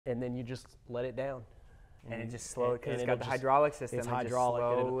and then you just let it down. And it just slow because it's it'll got the hydraulic system. It's hydraulic.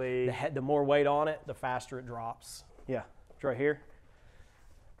 Slowly. The more weight on it, the faster it drops. Yeah. It's right here.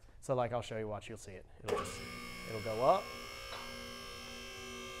 So like I'll show you, watch, you'll see it. It'll go up.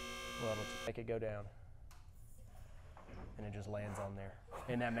 Well, it'll make it go down. And it just lands on there.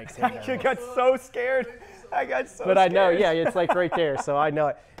 And that makes him nervous. I got so scared. But I know, yeah, it's like right there, so I know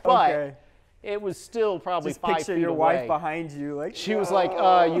it. But it was still probably just 5 picture feet your away. wife behind you. Like She was like,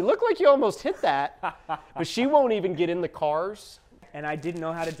 you look like you almost hit that. But she won't even get in the cars. And I didn't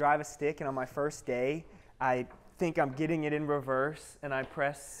know how to drive a stick, and on my first day, I think I'm getting it in reverse, and I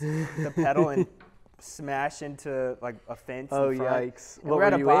press the pedal and smash into like a fence. Oh, in front. yikes. And we're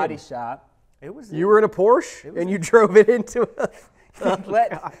at a body shop. It was. You were in a Porsche, and you drove it into a...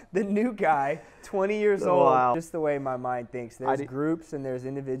 Let the new guy, 20 years old, wow. just the way my mind thinks. There's groups and there's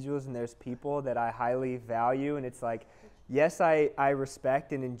individuals and there's people that I highly value, and it's like, yes, I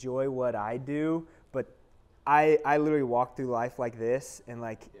respect and enjoy what I do, but I literally walk through life like this, and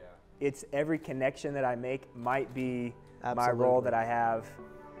like it's every connection that I make might be my role that I have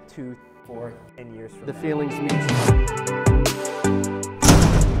 2, 4, 10 years from now. The feelings mutual.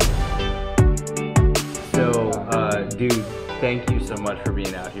 So, dude, thank you so much for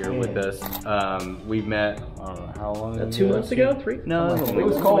being out here with us. We've met, I don't know, how long ago? 2 months ago? 3? No, it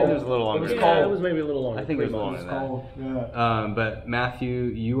was cold. It was a little longer. It was maybe a little longer. I think it was longer than that. But Matthew,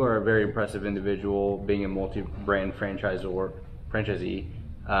 you are a very impressive individual, being a multi-brand franchisee.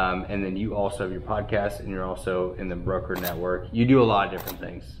 And then you also have your podcast, and you're also in the broker network. You do a lot of different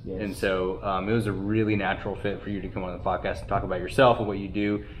things. Yes. And so it was a really natural fit for you to come on the podcast and talk about yourself and what you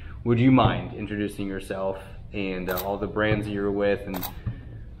do. Would you mind introducing yourself and all the brands that you're with, and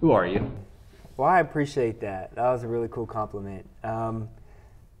who are you? Well, I appreciate that. That was a really cool compliment.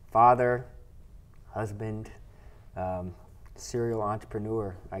 Father, husband, serial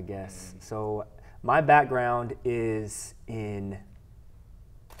entrepreneur, I guess. So my background is in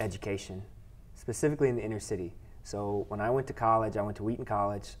education, specifically in the inner city. So when I went to college, I went to Wheaton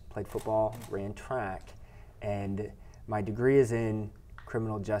College, played football, ran track, and my degree is in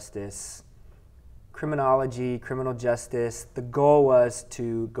criminal justice, criminology, criminal justice. The goal was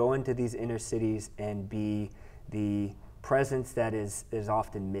to go into these inner cities and be the presence that is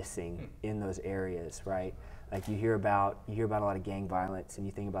often missing in those areas, right? Like you hear about a lot of gang violence, and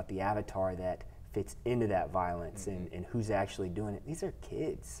you think about the avatar that fits into that violence and who's actually doing it. These are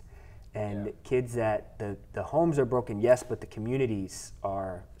kids, and kids that the homes are broken, yes, but the communities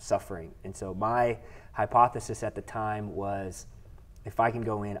are suffering. And so my hypothesis at the time was, if I can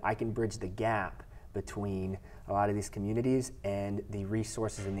go in, I can bridge the gap between a lot of these communities and the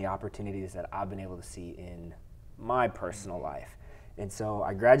resources and the opportunities that I've been able to see in my personal life. And so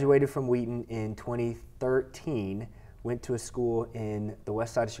I graduated from Wheaton in 2013, went to a school in the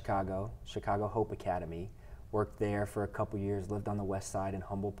west side of Chicago, Chicago Hope Academy, worked there for a couple years, lived on the west side in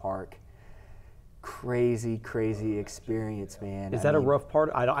Humboldt Park. Crazy, crazy experience, man. Is that a rough part?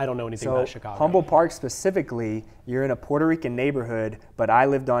 I don't know anything about Chicago. Humboldt Park specifically, you're in a Puerto Rican neighborhood, but I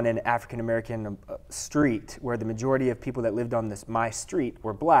lived on an African-American street where the majority of people that lived on my street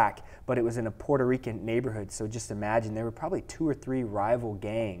were black, but it was in a Puerto Rican neighborhood. So just imagine, there were probably 2 or 3 rival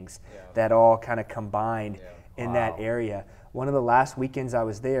gangs that all kind of combined in that area. One of the last weekends I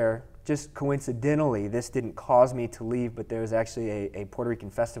was there, just coincidentally, this didn't cause me to leave, but there was actually a Puerto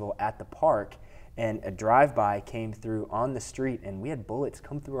Rican festival at the park, and a drive-by came through on the street, and we had bullets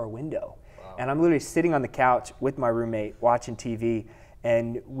come through our window. Wow. And I'm literally sitting on the couch with my roommate watching TV,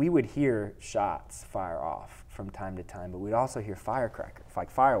 and we would hear shots fire off from time to time, but we'd also hear firecrackers, like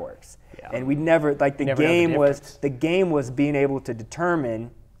fireworks. Yeah. And we'd never, like the game was being able to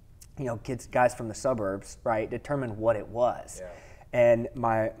determine, you know, guys from the suburbs, right, determine what it was. Yeah. And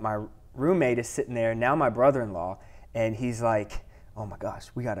my roommate is sitting there, now my brother-in-law, and he's like, oh my gosh,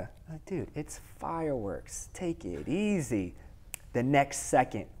 we gotta, dude, it's fireworks, take it easy. The next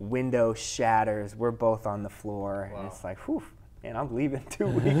second, window shatters, we're both on the floor, and it's like, whew, man, I'm leaving 2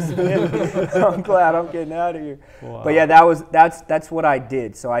 weeks, man. I'm glad I'm getting out of here. Wow. But yeah, that's what I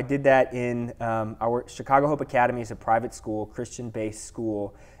did. So I did that in our Chicago Hope Academy is a private school, Christian-based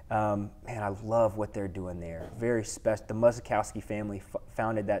school. Man, I love what they're doing there. Very special. The Mosquito family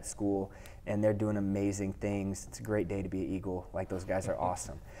founded that school, and they're doing amazing things. It's a great day to be an Eagle. Like, those guys are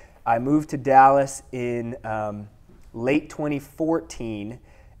awesome. I moved to Dallas in late 2014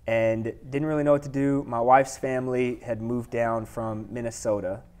 and didn't really know what to do. My wife's family had moved down from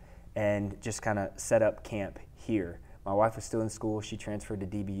Minnesota and just kind of set up camp here. My wife was still in school. She transferred to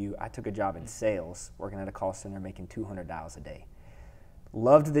DBU. I took a job in sales, working at a call center, making $200 a day.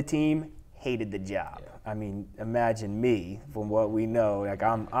 Loved the team, hated the job. I mean, imagine me, from what we know, like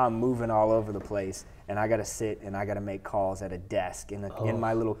I'm moving all over the place, and I got to sit and I got to make calls at a desk in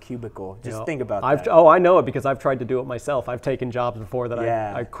my little cubicle. Just think about that. Oh, I know it because I've tried to do it myself. I've taken jobs before that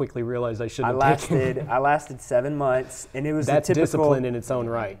I quickly realized I shouldn't have taken. I lasted 7 months, and it was That's the typical discipline in its own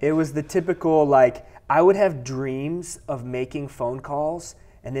right. It was the typical, like, I would have dreams of making phone calls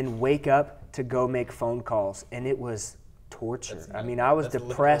and then wake up to go make phone calls, and it was torture. I mean, I was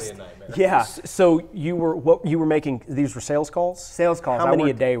depressed. Yeah. So you were making, these were sales calls? Sales calls. How many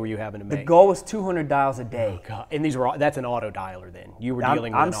a day were you having to make? The goal was 200 dials a day. Oh, God. And that's an auto dialer then. You were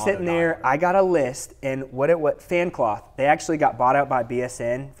dealing with an auto dialer. I'm sitting there, I got a list, and what FanCloth, they actually got bought out by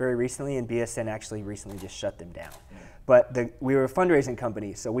BSN very recently, and BSN actually recently just shut them down. But we were a fundraising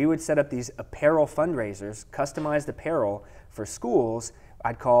company, so we would set up these apparel fundraisers, customized apparel for schools.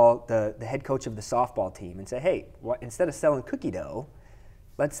 I'd call the head coach of the softball team and say, hey, instead of selling cookie dough,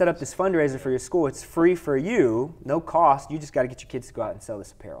 let's set up this fundraiser for your school. It's free for you, no cost. You just got to get your kids to go out and sell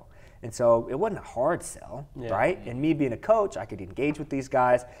this apparel. And so it wasn't a hard sell, right? And me being a coach, I could engage with these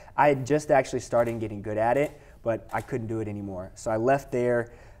guys. I had just actually started getting good at it, but I couldn't do it anymore. So I left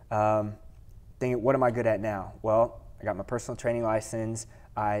there thinking, what am I good at now? Well, I got my personal training license.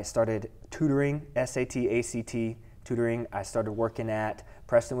 I started tutoring, SAT, ACT tutoring. I started working at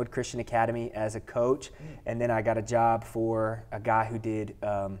Prestonwood Christian Academy as a coach, and then I got a job for a guy who did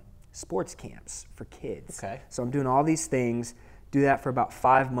sports camps for kids. Okay. So I'm doing all these things, do that for about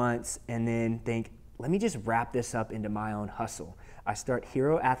 5 months, and then think, let me just wrap this up into my own hustle. I start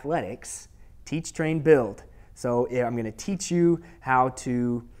Hero Athletics, teach, train, build. So I'm going to teach you I'm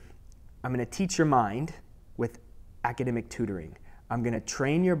going to teach your mind with academic tutoring. I'm going to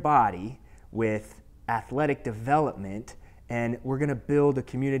train your body with athletic development, and we're going to build a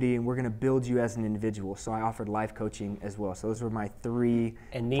community, and we're going to build you as an individual. So I offered life coaching as well. So those were my 3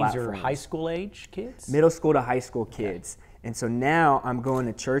 And these platforms. are high school age kids? Middle school to high school kids. Okay. And so now I'm going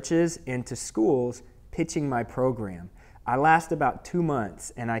to churches and to schools pitching my program. I last about 2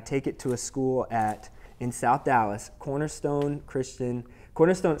 months, and I take it to a school in South Dallas, Cornerstone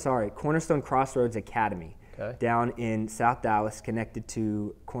Crossroads Academy. Okay. Down in South Dallas, connected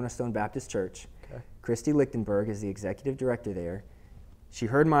to Cornerstone Baptist Church. Okay. Christy Lichtenberg is the executive director there. She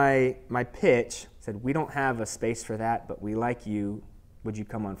heard my pitch, said, we don't have a space for that, but we like you. Would you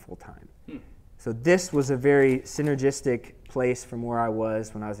come on full time? So this was a very synergistic place from where I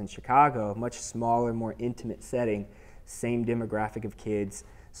was when I was in Chicago, much smaller, more intimate setting, same demographic of kids.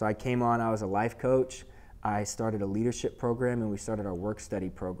 So I came on, I was a life coach. I started a leadership program, and we started our work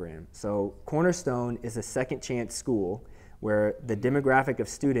study program. So Cornerstone is a second chance school where the demographic of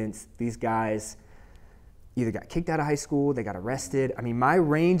students, these guys either got kicked out of high school, they got arrested. I mean, my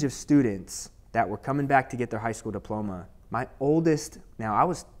range of students that were coming back to get their high school diploma, my oldest, now I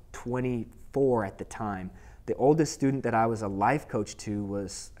was 24 at the time, the oldest student that I was a life coach to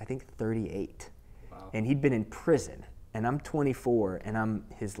was, I think, 38. Wow. And he'd been in prison. And I'm 24, and I'm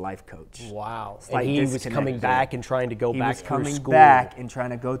his life coach. Wow. And he was coming back and trying to go back through school. He was coming back and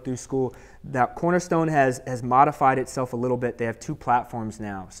trying to go through school. Now, Cornerstone has modified itself a little bit. They have 2 platforms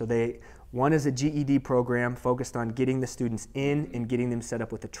now. So one is a GED program focused on getting the students in and getting them set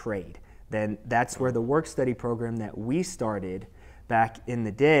up with a trade. Then that's where the work study program that we started back in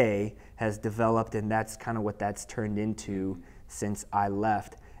the day has developed, and that's kind of what that's turned into since I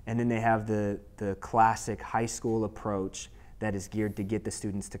left. And then they have the classic high school approach that is geared to get the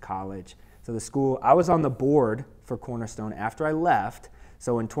students to college. So the school, I was on the board for Cornerstone after I left.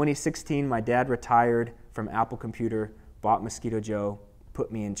 So in 2016, my dad retired from Apple Computer, bought Mosquito Joe,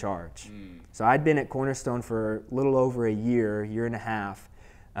 put me in charge. So I'd been at Cornerstone for a little over a year and a half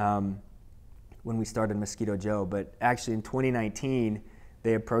when we started Mosquito Joe. But actually in 2019,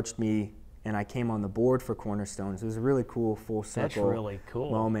 they approached me, and I came on the board for Cornerstone. So it was a really cool full circle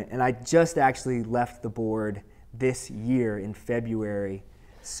moment. And I just actually left the board this year in February.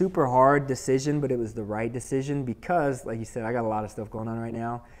 Super hard decision, but it was the right decision because, like you said, I got a lot of stuff going on right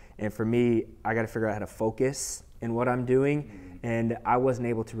now. And for me, I got to figure out how to focus in what I'm doing. And I wasn't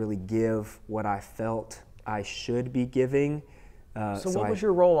able to really give what I felt I should be giving. So what was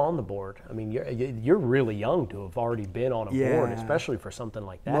your role on the board? I mean, you're really young to have already been on a board, especially for something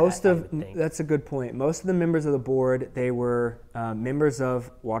like that. That's a good point. Most of the members of the board, they were members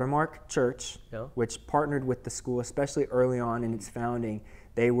of Watermark Church, which partnered with the school, especially early on in its founding.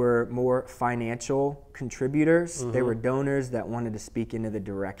 They were more financial contributors. They were donors that wanted to speak into the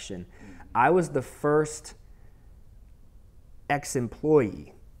direction. I was the first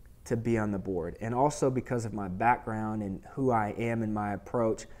ex-employee to be on the board, and also because of my background and who I am and my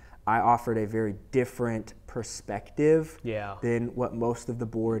approach, I offered a very different perspective than what most of the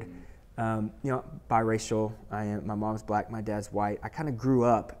board biracial. My mom's black, my dad's white. I kind of grew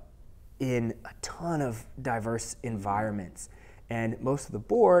up in a ton of diverse environments. And most of the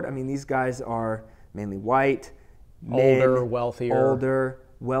board, these guys are mainly white, older,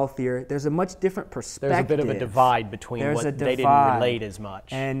 wealthier. There's a much different perspective. There's a bit of a divide between they didn't relate as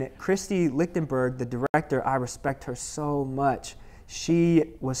much. And Christy Lichtenberg, the director, I respect her so much. She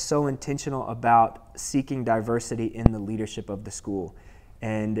was so intentional about seeking diversity in the leadership of the school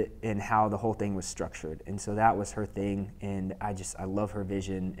and how the whole thing was structured. And so that was her thing. And I love her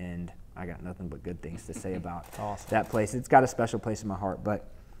vision, and I got nothing but good things to say about that place. It's got a special place in my heart. But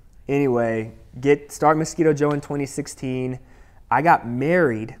anyway, start Mosquito Joe in 2016. I got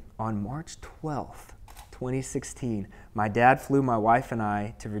married on March 12th, 2016. My dad flew my wife and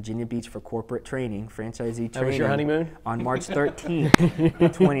I to Virginia Beach for corporate training, franchisee training. That was your honeymoon? On March 13th,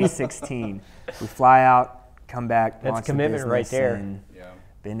 2016. We fly out, come back, That's launch commitment the right there. And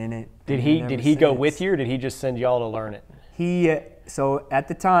been in it. Did he go with you, or did he just send y'all to learn it? So at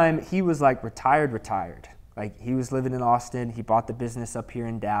the time, he was like retired. Like, he was living in Austin. He bought the business up here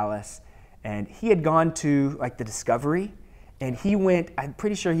in Dallas, and he had gone to like the Discovery, and I'm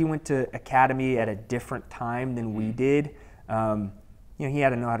pretty sure he went to Academy at a different time than we did. He had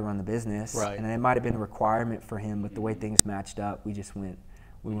to know how to run the business, right. And it might have been a requirement for him, but the way things matched up,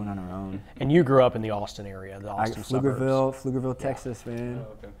 we went on our own. And you grew up in the Austin area, the Austin suburbs. Pflugerville, Texas, man.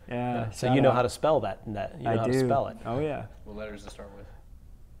 Oh, okay. Yeah. So you know how to spell that. You know how to spell it. Oh yeah. What letters to start with?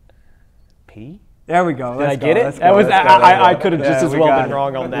 P? There we go. Did I get it? I could have just as well been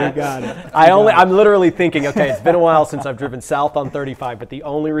wrong on that. We got it. I'm literally thinking, okay, it's been a while since I've driven south on 35, but the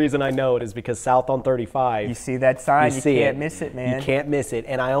only reason I know it is because south on 35. You see that sign, you can't miss it, man. You can't miss it.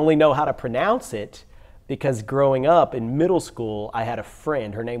 And I only know how to pronounce it because growing up in middle school, I had a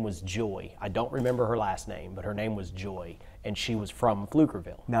friend. Her name was Joy. I don't remember her last name, but her name was Joy, and she was from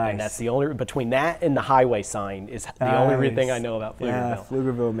Pflugerville. Nice. And that's the only, between that and the highway sign is the only thing I know about Pflugerville. Yeah,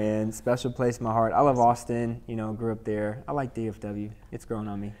 Pflugerville, man. Special place in my heart. I love Austin. Grew up there. I like DFW. It's grown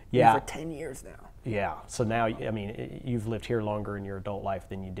on me. Yeah. For 10 years now. Yeah. So now, you've lived here longer in your adult life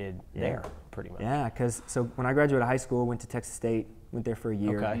than you did there, pretty much. Yeah, because when I graduated high school, went to Texas State, went there for a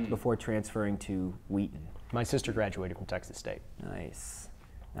year before transferring to Wheaton. My sister graduated from Texas State. Nice.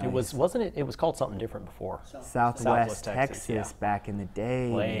 It wasn't it? It was called something different before. Southwest Texas back in the day.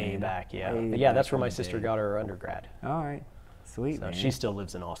 Way back, yeah. Yeah, that's where my sister got her undergrad. All right. Sweet, so man. She still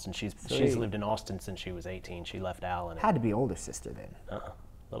lives in Austin. She's lived in Austin since she was 18. She left Allen. Had to be older sister then.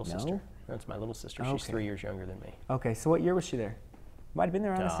 Little sister. That's my little sister. She's 3 years younger than me. Okay, so what year was she there? Might have been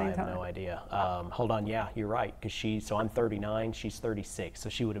there around the same time. I have no idea. Hold on, yeah, you're right. So I'm 39, she's 36, so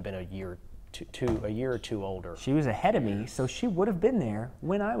she would have been a year or two older. She was ahead of me, so she would have been there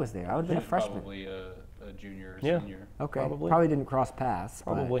when I was there. I would have been a freshman. Probably a junior or senior. Okay, probably didn't cross paths.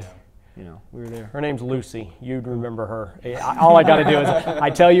 Probably. But, we were there. Her name's Lucy. You'd remember her. All I got to do is I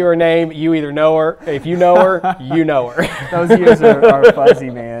tell you her name, you either know her. If you know her, you know her. Those years are fuzzy,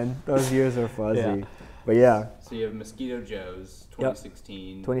 man. Those years are fuzzy. Yeah. But yeah. So you have Mosquito Joe's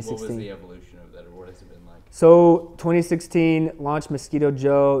 2016. Yep. 2016. What was the evolution of that, or what has it been like? So 2016, launched Mosquito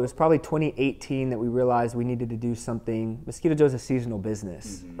Joe. It was probably 2018 that we realized we needed to do something. Mosquito Joe's a seasonal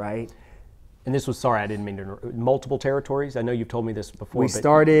business, right? And this was, sorry, I didn't mean to, multiple territories? I know you've told me this before. We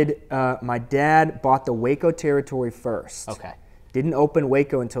started, my dad bought the Waco territory first. Okay. Didn't open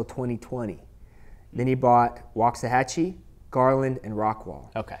Waco until 2020. Then he bought Waxahachie, Garland, and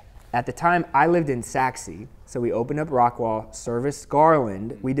Rockwall. Okay. At the time, I lived in Saxe, so we opened up Rockwall, serviced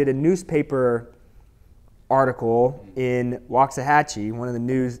Garland. We did a newspaper article in Waxahachie, one of the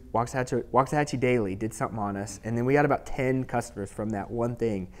news, Waxahachie Daily did something on us, and then we got about 10 customers from that one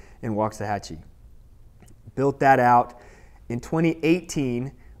thing in Waxahachie. Built that out. In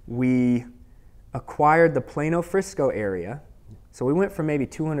 2018, we acquired the Plano-Frisco area, so we went from maybe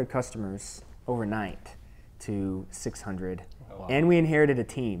 200 customers overnight to 600, and we inherited a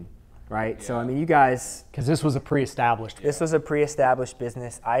team. Right, yeah. So you guys. Because this was a pre-established. This was a pre-established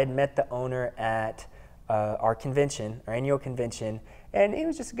business. I had met the owner at our convention, our annual convention, and he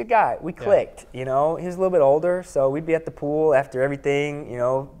was just a good guy. We clicked. He was a little bit older, so we'd be at the pool after everything.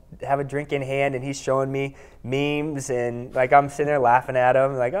 Have a drink in hand, and he's showing me memes, and I'm sitting there laughing at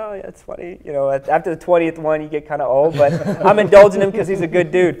him, oh yeah, it's funny. After the 20th one, you get kind of old, but I'm indulging him because he's a good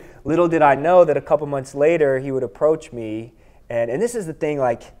dude. Little did I know that a couple months later he would approach me, and this is the thing,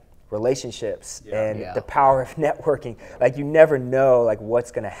 relationships and the power of networking. You never know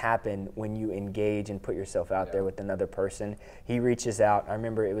what's going to happen when you engage and put yourself out there with another person. He reaches out. I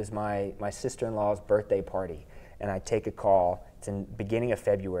remember it was my sister-in-law's birthday party, and I take a call. It's in beginning of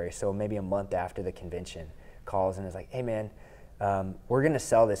February, so maybe a month after the convention. Calls and is like, hey man, we're going to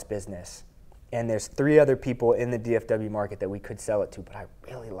sell this business. And there's 3 other people in the DFW market that we could sell it to, but I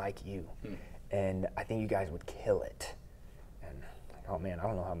really like you. And I think you guys would kill it. And like, oh man, I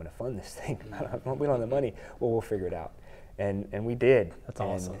don't know how I'm going to fund this thing. We don't have the money. Well, we'll figure it out. And we did. That's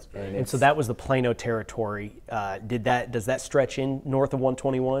awesome. And so that was the Plano territory. Does that stretch in north of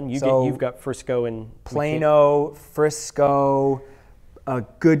 121? You've got Frisco and Plano, Frisco, a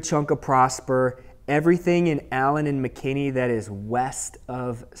good chunk of Prosper, everything in Allen and McKinney that is west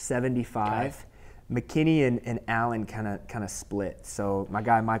of 75. Okay. McKinney and Allen kind of split. So my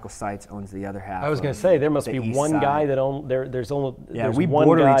guy Michael Seitz owns the other half. I was going to say there must be one guy that owns. There's only we one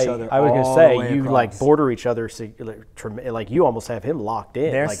border guy. each other. I was going to say you across. like border each other, so, like you almost have him locked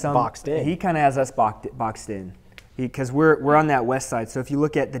in, boxed in. He kind of has us boxed in, because we're on that west side. So if you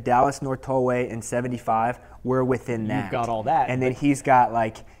look at the Dallas North Tollway and 75, we're within that. You've got all that, and then he's got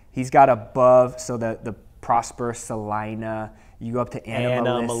above, so the Prosper, Salina. You go up to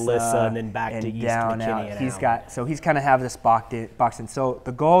Anna Melissa, and then back to East down McKinney. Out. He's kind of have this boxed in. So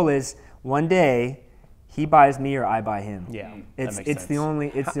the goal is one day he buys me or I buy him. Yeah, it's sense. the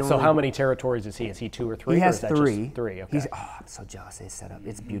only. So how many territories is he? Is he 2 or 3? He has or is that 3. Just 3. Okay. I'm so jealous of his setup.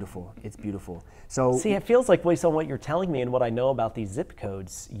 It's beautiful. It's beautiful. So see, it feels like based on what you're telling me and what I know about these zip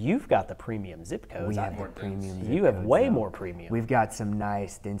codes, you've got the premium zip codes. We have more premium. You have way more premium. We've got some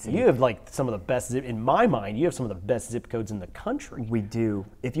nice density. You have like some of the best in my mind. You have some of the best zip codes in the country. We do.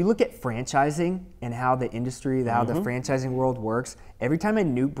 If you look at franchising and how the industry, how the franchising world works, every time a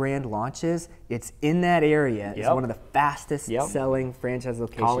new brand launches, it's in that area. It's one of the fastest selling franchise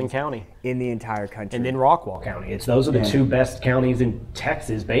locations Collin County in the entire country. And then Rockwall County. Those are the 2 best counties in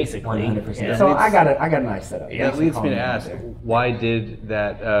Texas, basically. 100%. So I got a nice setup. That leads me to ask, why did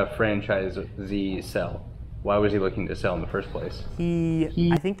that franchisee sell? Why was he looking to sell in the first place?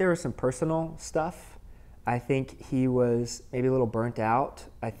 I think there was some personal stuff. I think he was maybe a little burnt out.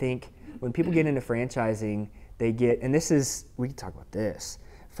 I think when people get into franchising, they get, and we can talk about this.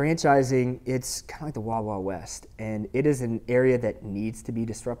 Franchising, it's kind of like the Wild Wild West, and it is an area that needs to be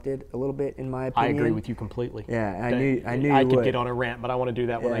disrupted a little bit, in my opinion. I agree with you completely. Yeah, I knew I you could would. get on a rant, but I want to do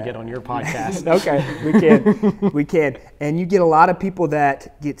that when I get on your podcast. Okay, we can. And you get a lot of people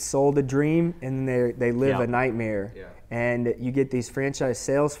that get sold a dream and they live a nightmare. Yeah. And you get these franchise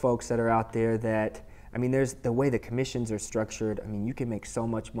sales folks that are out there that, I mean, there's the way the commissions are structured. I mean, you can make so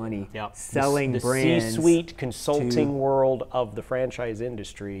much money selling brands. The C-suite consulting world of the franchise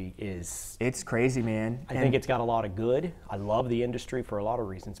industry it's crazy, man. I think it's got a lot of good. I love the industry for a lot of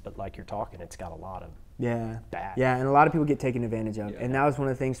reasons, but like you're talking, it's got a lot of bad. Yeah, and a lot of people get taken advantage of. And that was one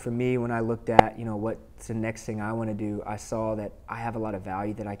of the things for me when I looked at, what's the next thing I want to do. I saw that I have a lot of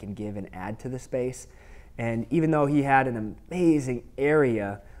value that I can give and add to the space. And even though he had an amazing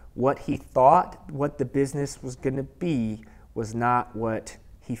area, what he thought what the business was going to be was not what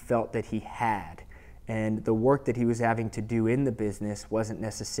he felt that he had. And the work that he was having to do in the business wasn't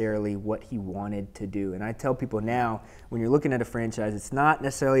necessarily what he wanted to do. And I tell people now, when you're looking at a franchise, it's not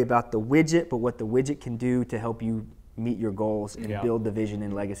necessarily about the widget, but what the widget can do to help you meet your goals and build the vision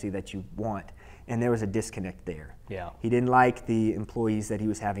and legacy that you want. And there was a disconnect there. Yeah. He didn't like the employees that he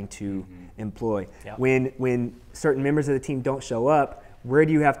was having to employ. Yeah. When certain members of the team don't show up, where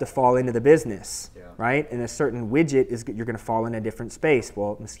do you have to fall into the business, right? And a certain widget you're going to fall in a different space.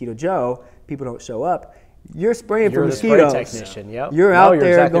 Well, Mosquito Joe, people don't show up. You're spraying for mosquitoes. Spray technician, You're out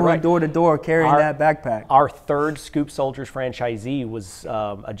there going door to door carrying that backpack. Our 3rd Scoop Soldiers franchisee was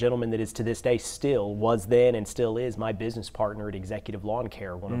a gentleman that is to this day was then and still is my business partner at Executive Lawn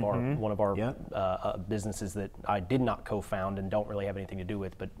Care, one of our businesses that I did not co-found and don't really have anything to do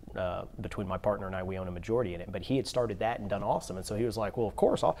with, but between my partner and I, we own a majority in it. But he had started that and done awesome, and so he was like, well, of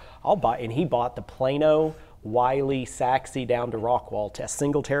course, I'll buy. And he bought the Plano, Wiley, Saxe down to Rockwall, a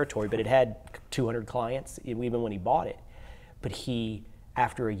single territory, but it had 200 clients even when he bought it. But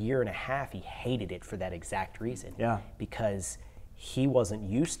after a year and a half, he hated it for that exact reason. Yeah. Because he wasn't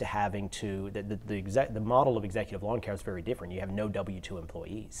used to having to, the model of Executive Lawn Care is very different. You have no W-2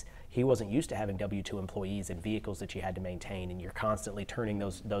 employees. He wasn't used to having W-2 employees and vehicles that you had to maintain, and you're constantly turning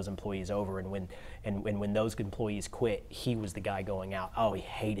those employees over. And when those employees quit, he was the guy going out. Oh, he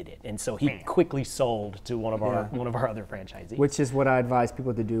hated it, and so he quickly sold to one of our other franchisees. Which is what I advise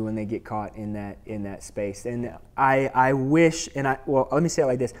people to do when they get caught in that space. And I wish, let me say it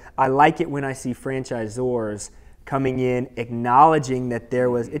like this: I like it when I see franchisors coming in, acknowledging that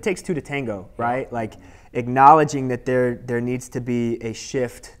it takes 2 to tango, right? Like acknowledging that there needs to be a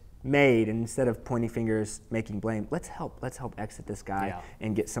shift made, and instead of pointing fingers, making blame, let's help exit this guy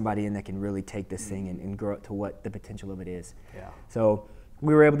and get somebody in that can really take this thing and grow it to what the potential of it is. Yeah. So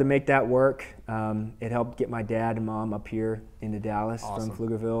we were able to make that work. It helped get my dad and mom up here into Dallas from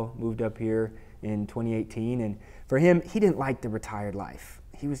Pflugerville, moved up here in 2018. And for him, he didn't like the retired life.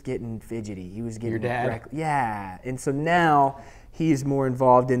 He was getting fidgety. He was getting— Your dad? Yeah. And so now he's more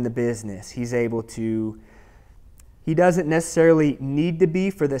involved in the business. He's able to— he doesn't necessarily need to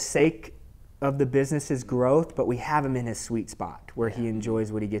be for the sake of the business's growth, but we have him in his sweet spot where he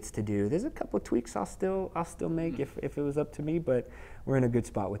enjoys what he gets to do. There's a couple of tweaks I'll still make if it was up to me, but we're in a good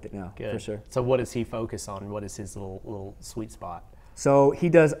spot with it now. Good. For sure. So what does he focus on? What is his little sweet spot? So he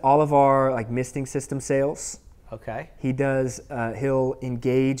does all of our like misting system sales. Okay. He does, he'll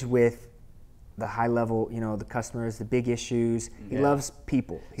engage with the high level, the customers, the big issues. He loves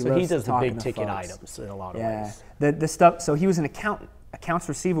people. He loves does the talking big to ticket folks. items in a lot of ways. The stuff, so he was an accounts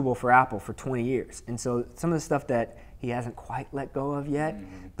receivable for Apple for 20 years. And so some of the stuff that he hasn't quite let go of yet,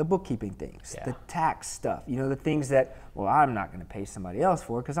 the bookkeeping things, the tax stuff, the things that, well, I'm not going to pay somebody else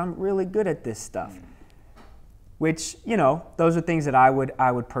for because I'm really good at this stuff. Which, those are things that I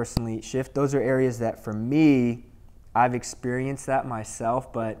would personally shift. Those are areas that for me, I've experienced that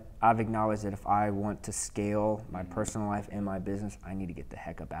myself, but I've acknowledged that if I want to scale my personal life and my business, I need to get the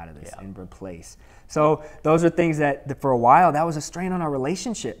heck up out of this and replace. So those are things that for a while, that was a strain on our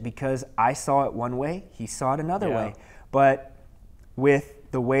relationship because I saw it one way, he saw it another way. But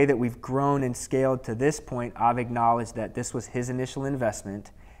with the way that we've grown and scaled to this point, I've acknowledged that this was his initial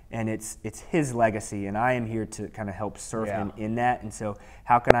investment and it's his legacy, and I am here to kind of help serve him in that. And so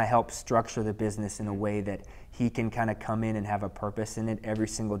how can I help structure the business in a way that he can kind of come in and have a purpose in it every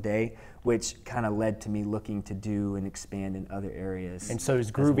single day, which kind of led to me looking to do and expand in other areas. And so is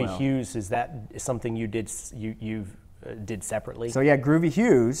Groovy Hughes, is that something you did separately? So yeah, Groovy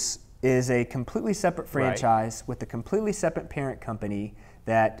Hughes is a completely separate franchise with a completely separate parent company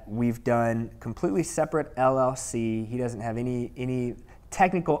that we've done completely separate LLC. He doesn't have any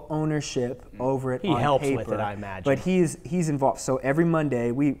technical ownership over it on paper. He helps with it, I imagine. But he's involved. So every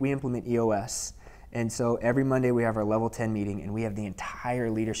Monday, we implement EOS. And so every Monday we have our level 10 meeting and we have the entire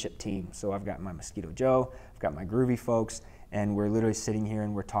leadership team. So I've got my Mosquito Joe, I've got my Groovy folks, and we're literally sitting here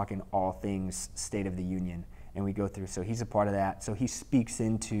and we're talking all things State of the Union. And we go through, so he's a part of that. So he speaks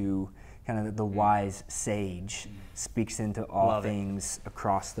into kind of the wise sage, speaks into all things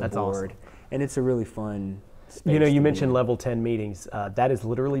across the board. Awesome. And it's a really fun space. You mentioned level 10 meetings. That has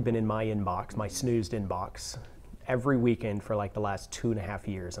literally been in my inbox, my snoozed inbox, every weekend for like the last 2.5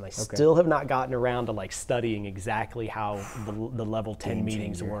 years, and I still have not gotten around to like studying exactly how the level 10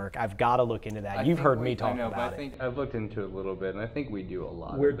 meetings work. I've got to look into that. You've heard me talk about it. I think I've looked into it a little bit, and I think we do a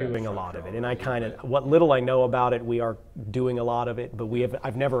lot. We're doing a lot of it, and I kind of, what little I know about it, we are doing a lot of it, but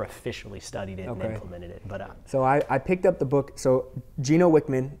I've never officially studied it and implemented it. But so I picked up the book. So Gino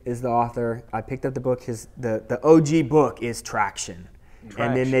Wickman is the author. I picked up the book. The OG book is Traction.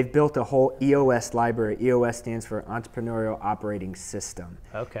 And then they've built a whole EOS library. EOS stands for Entrepreneurial Operating System.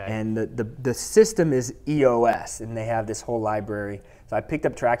 Okay. And the system is EOS, and they have this whole library. So I picked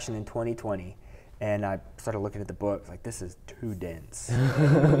up Traction in 2020, and I started looking at the book, like, this is too dense.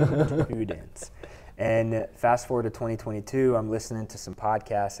 Too dense. And fast forward to 2022, I'm listening to some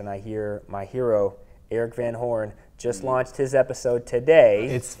podcasts, and I hear my hero, Eric Van Horn, just launched his episode today.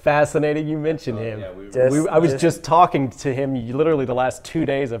 It's fascinating you mentioned him. Yeah, I was just talking to him literally the last 2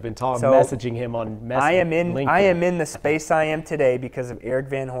 days. I've been messaging him on LinkedIn. I am in the space I am today because of Eric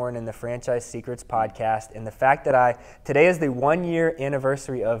Van Horn and the Franchise Secrets podcast, and the fact that today is the 1-year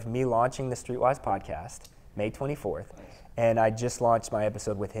anniversary of me launching the Streetwise podcast, May 24th, and I just launched my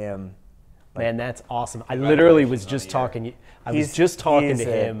episode with him. Man, that's awesome. I literally was just talking. I was just talking to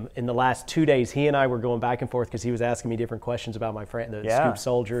him in the last 2 days. He and I were going back and forth because he was asking me different questions about my Scoop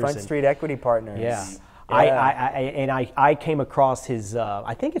Soldiers. Front Street Equity Partners. Yeah. I came across his,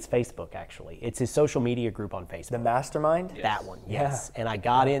 I think it's Facebook actually. It's his social media group on Facebook. The Mastermind? Yes. That one, yes. Yeah. And I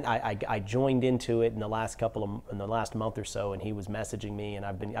got in, I joined into it in the last month or so, and he was messaging me, and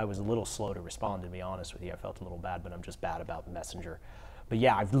I was a little slow to respond, to be honest with you. I felt a little bad, but I'm just bad about Messenger. But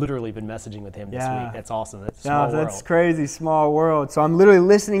yeah, I've literally been messaging with him this week. That's awesome. That's a small world. That's crazy, small world. So I'm literally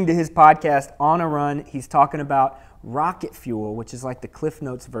listening to his podcast on a run. He's talking about rocket fuel, which is like the Cliff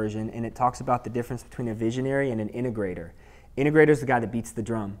Notes version, and it talks about the difference between a visionary and an integrator. Integrator is the guy that beats the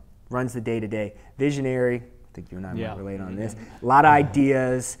drum, runs the day-to-day. Visionary, I think you and I might relate on this. A lot of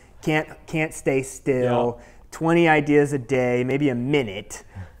ideas, can't stay still, 20 ideas a day, maybe a minute.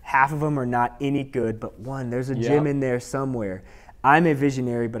 Half of them are not any good, but there's a gem in there somewhere. I'm a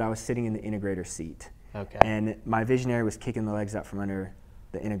visionary, but I was sitting in the integrator seat. Okay. And my visionary was kicking the legs out from under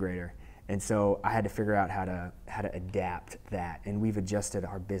the integrator. And so I had to figure out how to adapt that. And we've adjusted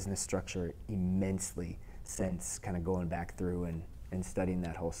our business structure immensely since kind of going back through and and studying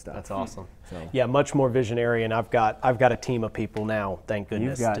that whole stuff. That's awesome. So. Yeah, much more visionary, and I've got a team of people now, thank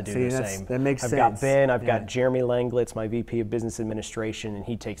goodness, to do the same. That makes sense. I've got Ben, I've got Jeremy Langlitz, my VP of Business Administration, and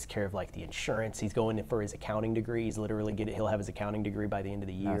he takes care of like the insurance. He's going in for his accounting degree. He's literally he'll have his accounting degree by the end of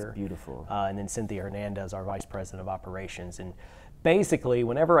the year. That's beautiful. And then Cynthia Hernandez, our Vice President of Operations. And basically,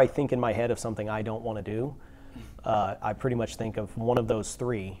 whenever I think in my head of something I don't want to do, I pretty much think of one of those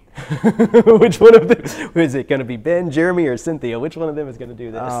three. Which one of them is it going to be? Ben, Jeremy, or Cynthia? Which one of them is going to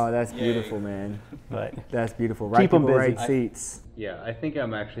do this? Oh, that's beautiful, man. But that's beautiful. Right keep them people, busy. right seats. Yeah, I think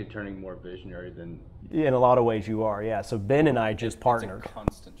I'm actually turning more visionary than. In a lot of ways, you are. Yeah. So Ben and I just partnered. It's a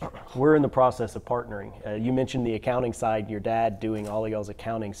constant struggle. We're in the process of partnering. You mentioned the accounting side. Your dad doing all of y'all's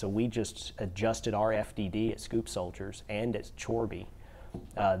accounting. So we just adjusted our FDD at Scoop Soldiers and at Chorby.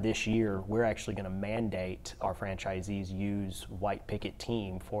 This year, we're actually going to mandate our franchisees use White Picket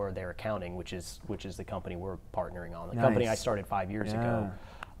Team for their accounting, which is the company we're partnering on. The company I started 5 years ago,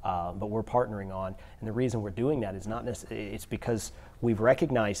 but we're partnering on. And the reason we're doing that is not necessarily, it's because we've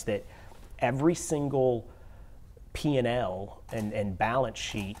recognized that every single P&L and balance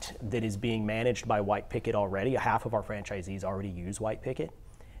sheet that is being managed by White Picket already, half of our franchisees already use White Picket.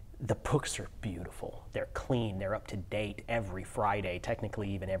 The books are beautiful. They're clean. They're up to date every Friday, technically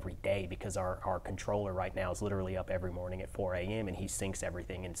even every day, because our controller right now is literally up every morning at 4 a.m. and he syncs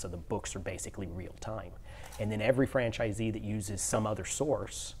everything, and so the books are basically real time. And then every franchisee that uses some other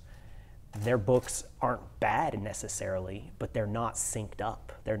source, their books aren't bad necessarily, but they're not synced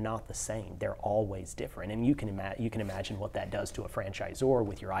up. They're not the same. They're always different. And you can imagine what that does to a franchisor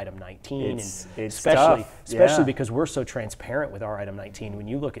with your item 19, it's especially tough. because we're so transparent with our item 19. When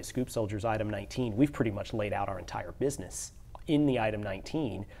you look at Scoop Soldiers item 19, we've pretty much laid out our entire business in the item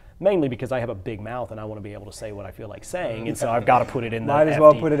 19. Mainly because I have a big mouth and I want to be able to say what I feel like saying, and so I've got to put it in the Might as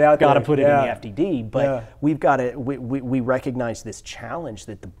well put it out there. Got to put it in the FDD, but we've got to. We recognize this challenge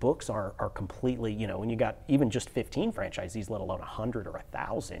that the books are completely. You know, when you got even just 15 franchisees, let alone 100 or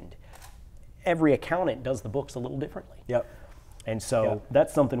 1,000, every accountant does the books a little differently. Yep. And so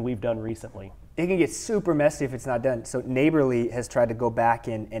that's something we've done recently. It can get super messy if it's not done. So Neighborly has tried to go back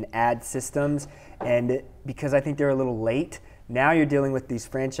and add systems, and because I think they're a little late. Now you're dealing with these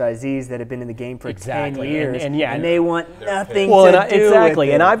franchisees that have been in the game for 10 years, and they want nothing to do exactly.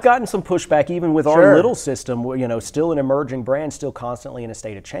 with it. And I've gotten some pushback even with our little system. You know, still an emerging brand, still constantly in a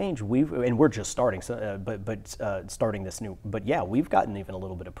state of change. We're just starting, starting this new. But yeah, we've gotten even a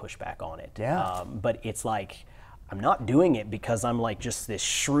little bit of pushback on it. Yeah. But it's like, I'm not doing it because I'm like just this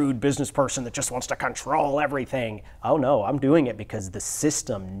shrewd business person that just wants to control everything. Oh no, I'm doing it because the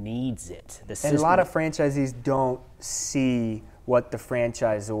system needs it. And a lot of franchisees don't see what the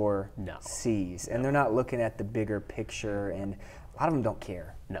franchisor sees, and they're not looking at the bigger picture, and a lot of them don't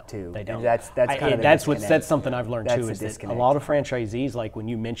care. No, too. They don't. And that's kind of that's something I've learned too, is that a lot of franchisees, like when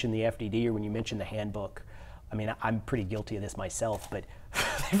you mention the FDD or when you mention the handbook, I mean, I'm pretty guilty of this myself, but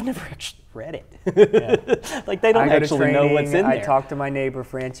they've never actually read it. Like they don't actually know what's in there. I talk to my neighbor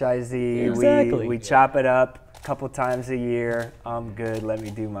franchisee. Exactly. We chop it up a couple times a year. I'm good. Let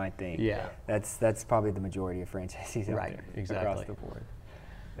me do my thing. Yeah. That's probably the majority of franchisees out there. Exactly. Across the board.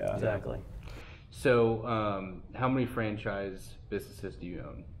 Yeah. Exactly. So, how many franchise businesses do you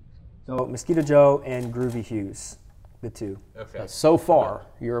own? So Mosquito Joe and Groovy Hughes, the two. Okay. So far,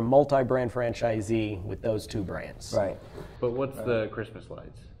 you're a multi-brand franchisee with those two brands. Right. But what's the Christmas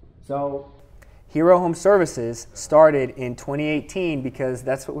lights? So Hero Home Services started in 2018 because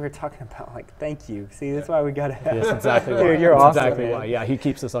that's what we were talking about. Like, thank you. See, that's why we got to have. That's exactly why. Dude, you're That's awesome, exactly man. why. Yeah, he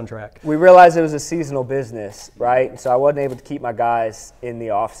keeps us on track. We realized it was a seasonal business, right? So I wasn't able to keep my guys in the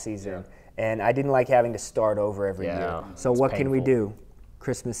off season, and I didn't like having to start over every year. So what can we do?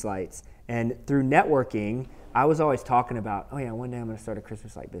 Christmas lights. And through networking, I was always talking about, oh yeah, one day I'm going to start a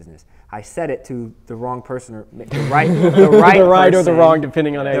Christmas light business. I said it to the wrong person, or the right or the wrong,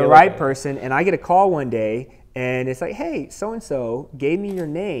 depending on how the right person. And I get a call one day, and it's like, hey, so and so gave me your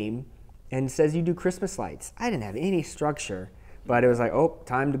name and says you do Christmas lights. I didn't have any structure, but it was like, oh,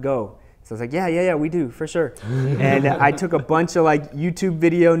 time to go. So I was like, yeah, we do, for sure. And I took a bunch of like YouTube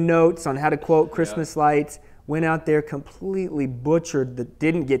video notes on how to quote Christmas lights. Went out there, completely butchered,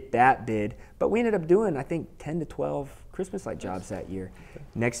 didn't get that bid, but we ended up doing, I think, 10 to 12 Christmas light jobs that year.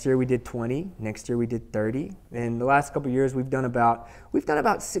 Next year we did 20, next year we did 30, and the last couple of years we've done about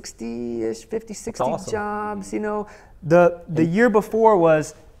 60-ish, 50, 60 awesome. jobs, you know. The year before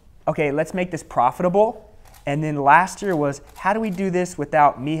was, okay, let's make this profitable, and then last year was, how do we do this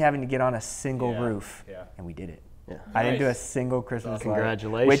without me having to get on a single roof? Yeah. And we did it. Yeah. I didn't do a single Christmas light.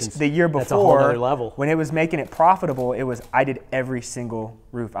 Congratulations. Which the year before, that's a whole other level. When it was making it profitable, I did every single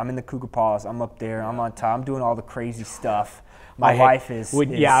roof. I'm in the Cougar Paws. I'm up there. I'm on top. I'm doing all the crazy stuff. My wife is.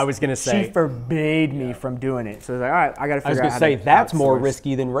 Yeah, I was going to say. She forbade me from doing it. So I was like, all right, I got to figure out how to I was going to say, that's more outsource.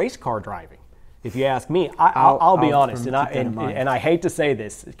 risky than race car driving. If you ask me, I'll be honest, and I hate to say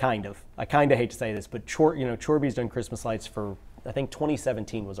this, I kind of hate to say this, but Chorby's done Christmas lights for, I think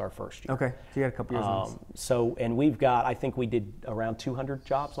 2017 was our first year. Okay, so you got a couple years on this. So, and we've got, I think we did around 200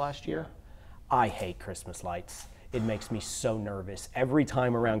 jobs last year. I hate Christmas lights. It makes me so nervous. Every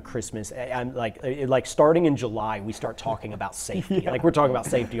time around Christmas, I'm like starting in July, we start talking about safety. Like we're talking about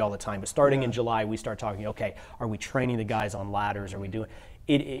safety all the time, but starting in July, we start talking, okay, are we training the guys on ladders? Are we doing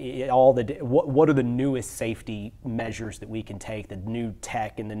what are the newest safety measures that we can take, the new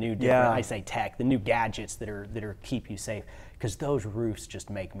tech and the new different, I say tech, the new gadgets that are keep you safe, because those roofs just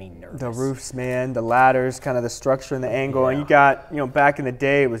make me nervous. The roofs, man, the ladders, kind of the structure and the angle, and you got, back in the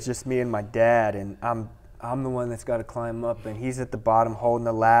day, it was just me and my dad, and I'm the one that's got to climb up, and he's at the bottom holding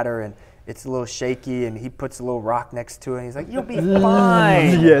the ladder, and it's a little shaky, and he puts a little rock next to it, and he's like, "You'll be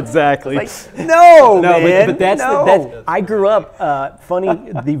fine." Yeah, exactly. Like, no, man. But that's I grew up,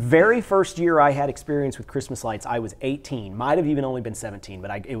 funny, the very first year I had experience with Christmas lights, I was 18, might have even only been 17,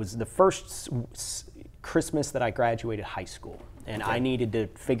 but it was the first Christmas that I graduated high school. And I needed to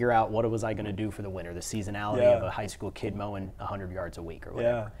figure out what was I going to do for the winter, the seasonality of a high school kid mowing 100 yards a week or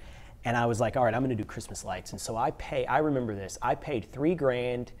whatever. Yeah. And I was like, all right, I'm going to do Christmas lights. And so I remember this, I paid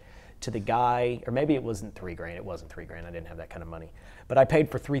 $3,000 to the guy, or maybe it wasn't $3,000. It wasn't $3,000. I didn't have that kind of money, but I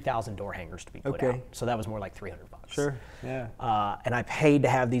paid for 3,000 door hangers to be put out. So that was more like $300. Sure. Yeah. And I paid to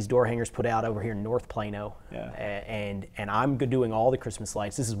have these door hangers put out over here in North Plano. Yeah. And I'm doing all the Christmas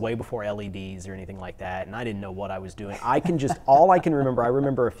lights. This is way before LEDs or anything like that, and I didn't know what I was doing. All I can remember. I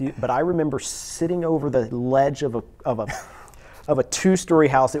remember a few, but I remember sitting over the ledge of a two-story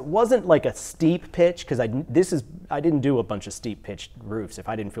house. It wasn't like a steep pitch, because I didn't do a bunch of steep pitched roofs. If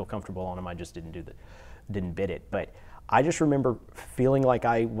I didn't feel comfortable on them, I just didn't bid it. But I just remember feeling like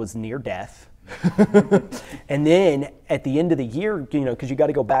I was near death. And then at the end of the year, because you got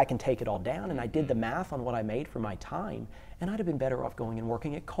to go back and take it all down, and I did the math on what I made for my time, and I'd have been better off going and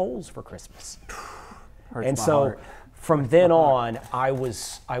working at Kohl's for Christmas. And so from then on, I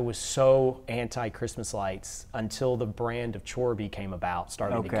was so anti-Christmas lights until the brand of Chorby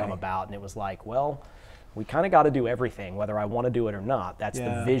started to come about, and it was like, well, we kind of got to do everything, whether I want to do it or not. That's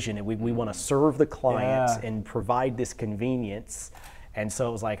the vision, and we want to serve the clients and provide this convenience. And so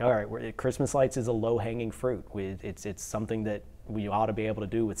it was like, all right, Christmas lights is a low-hanging fruit. It's something that we ought to be able to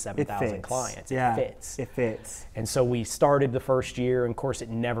do with 7,000 clients. It fits. And so we started the first year, and of course it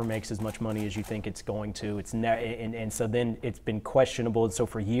never makes as much money as you think it's going to. And so then it's been questionable. And so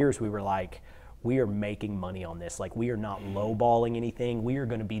for years we were like, we are making money on this. Like, we are not lowballing anything. We are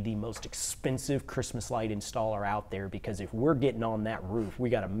going to be the most expensive Christmas light installer out there, because if we're getting on that roof, we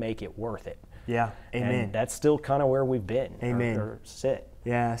got to make it worth it. Yeah, amen. And that's still kind of where we've been. Amen. Or sit.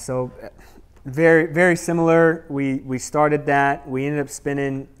 Yeah, so very, very similar. We started that. We ended up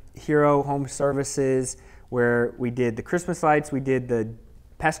spinning Hero Home Services, where we did the Christmas lights. We did the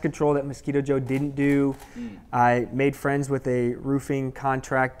pest control that Mosquito Joe didn't do. I made friends with a roofing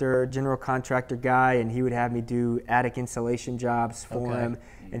contractor, general contractor guy, and he would have me do attic insulation jobs for him.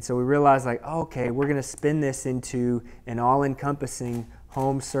 And so we realized, like, okay, we're going to spin this into an all-encompassing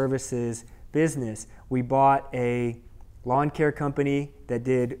home services business. We bought a lawn care company that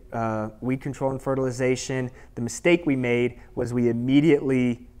did weed control and fertilization. The mistake we made was we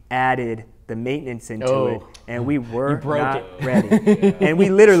immediately added the maintenance into it, and we were not ready. And we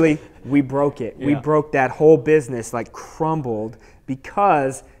broke it. Yeah. We broke that whole business, like crumbled,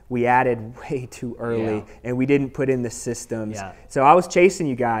 because we added way too early and we didn't put in the systems. Yeah. So I was chasing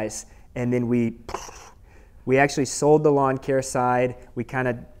you guys, and then we actually sold the lawn care side. We kind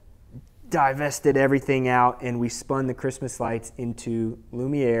of divested everything out, and we spun the Christmas lights into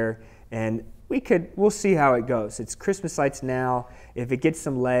Lumiere, and we'll see how it goes. It's Christmas lights now. If it gets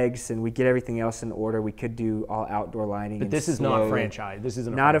some legs and we get everything else in order, we could do all outdoor lighting. But this is not franchise. This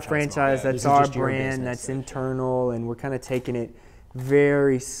isn't not a franchise. That's our brand. That's internal, and we're kind of taking it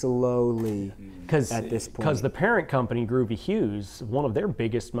very slowly at this point. Because the parent company, Groovy Hughes, one of their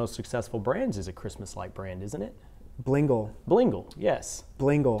biggest, most successful brands is a Christmas light brand, isn't it? Blingle, yes.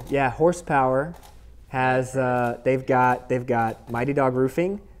 Blingle, yeah. Horsepower has they've got Mighty Dog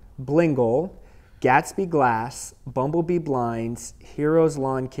Roofing, Blingle, Gatsby Glass, Bumblebee Blinds, Heroes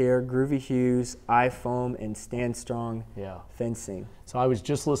Lawn Care, Groovy Hues, iFoam, and Stand Strong Fencing. So I was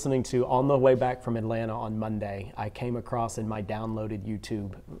just listening to, on the way back from Atlanta on Monday, I came across in my downloaded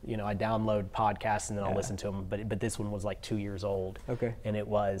YouTube, I download podcasts and then I'll listen to them, but this one was like 2 years old. Okay. And it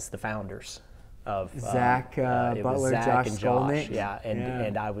was the founders of Zach Butler, Zach Josh and Skolnick.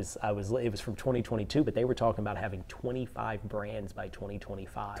 And I was it was from 2022, but they were talking about having 25 brands by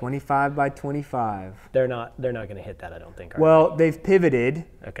 2025. 25 by 25. They're not going to hit that, I don't think. Well, they've pivoted,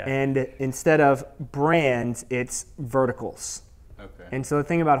 Okay. and instead of brands, it's verticals. Okay. And so the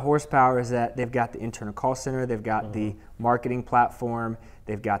thing about Horsepower is that they've got the internal call center, they've got the marketing platform,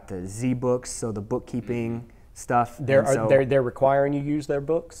 they've got the Z-Books, so the bookkeeping stuff. They're requiring you use their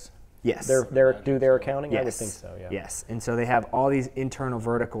books? Yes. They're do their accounting? Yes. I would think so, yeah. Yes. And so they have all these internal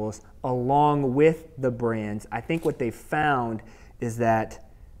verticals along with the brands. I think what they found is that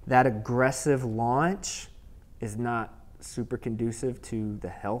aggressive launch is not super conducive to the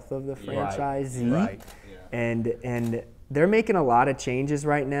health of the franchisee. Right. And they're making a lot of changes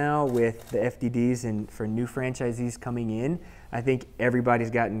right now with the FDDs and for new franchisees coming in. I think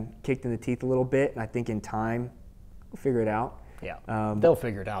everybody's gotten kicked in the teeth a little bit, and I think in time we'll figure it out. Yeah, they'll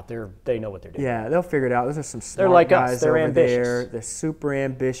figure it out. They know what they're doing. Yeah, they'll figure it out. Those are some smart They're like guys us. They're over ambitious. there. They're super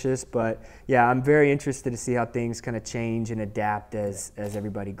ambitious, but yeah, I'm very interested to see how things kind of change and adapt as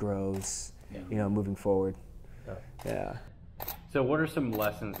everybody grows, moving forward. Yeah. So what are some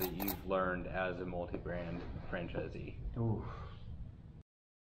lessons that you've learned as a multi-brand franchisee? Ooh.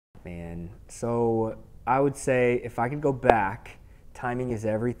 Man, so I would say if I could go back, timing is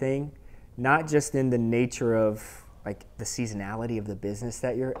everything, not just in the nature of like the seasonality of the business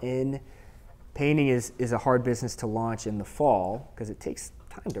that you're in. Painting is a hard business to launch in the fall because it takes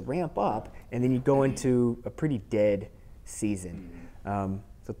time to ramp up, and then you go into a pretty dead season.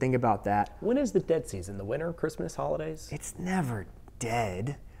 So think about that. When is the dead season? The winter, Christmas, holidays? It's never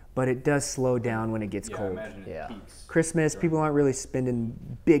dead, but it does slow down when it gets cold. Christmas, people aren't really spending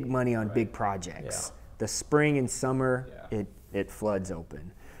big money on big projects. The spring and summer, it floods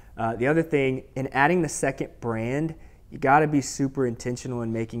open. The other thing, in adding the second brand, you got to be super intentional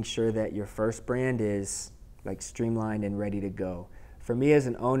in making sure that your first brand is like streamlined and ready to go. For me as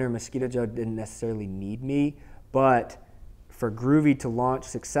an owner, Mosquito Joe didn't necessarily need me, but for Groovy to launch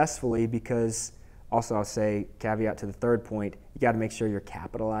successfully, because also I'll say, caveat to the third point, you got to make sure you're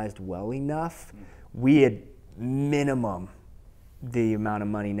capitalized well enough. We had minimum the amount of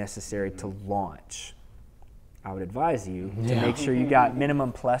money necessary to launch. I would advise you to make sure you got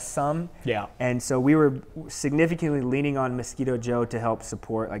minimum plus some. Yeah. And so we were significantly leaning on Mosquito Joe to help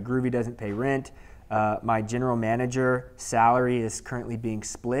support. Like Groovy doesn't pay rent. My general manager salary is currently being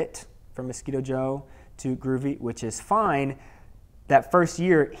split from Mosquito Joe to Groovy, which is fine. That first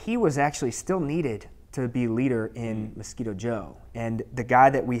year, he was actually still needed to be leader in Mosquito Joe. And the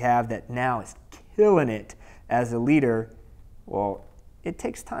guy that we have that now is killing it as a leader, well, it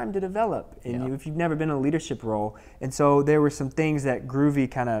takes time to develop if you've never been in a leadership role. And so there were some things that Groovy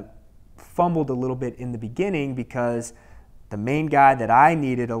kind of fumbled a little bit in the beginning because the main guy that I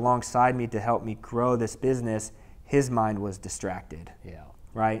needed alongside me to help me grow this business, his mind was distracted. Yeah.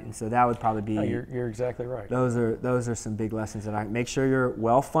 Right? And so that would probably be... No, you're exactly right. Those are some big lessons that I make sure you're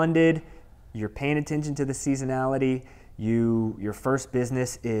well funded, you're paying attention to the seasonality, your first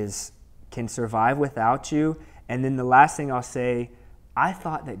business can survive without you. And then the last thing I'll say, I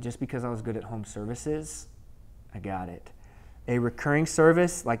thought that just because I was good at home services, I got it. A recurring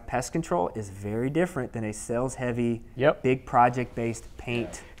service like pest control is very different than a sales-heavy, big project-based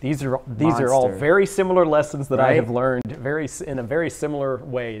paint. These are all very similar lessons that I have learned in a very similar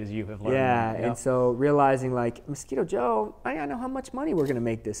way as you have learned. Yeah, and so realizing like, Mosquito Joe, I gotta know how much money we're gonna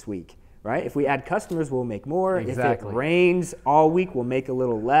make this week. Right? If we add customers, we'll make more. Exactly. If it rains all week, we'll make a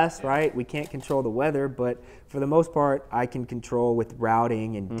little less, right? We can't control the weather, but for the most part, I can control with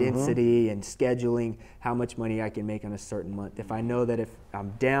routing and density and scheduling how much money I can make on a certain month. If I know that if I'm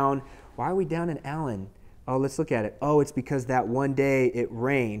down, why are we down in Allen? Oh, let's look at it. Oh, it's because that one day it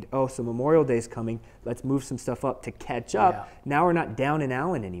rained. Oh, so Memorial Day's coming. Let's move some stuff up to catch up. Yeah. Now we're not down in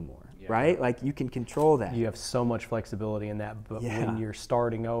Allen anymore. Right? Like you can control that. You have so much flexibility in that, but when you're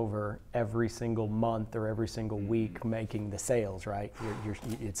starting over every single month or every single week making the sales, right?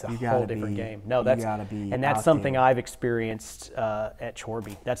 It's a whole different game. No, that's something I've experienced at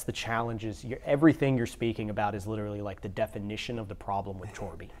Chorby. That's the challenges. Everything you're speaking about is literally like the definition of the problem with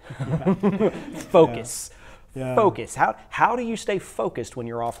Chorby. Focus. Yeah. Focus. How do you stay focused when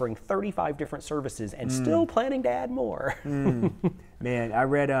you're offering 35 different services and still planning to add more? Man, I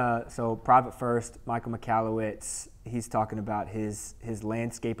read so Profit First, Michael Michalowicz. He's talking about his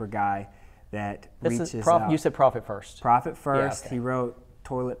landscaper guy that This reaches is out. You said Profit First. Profit First. okay. He wrote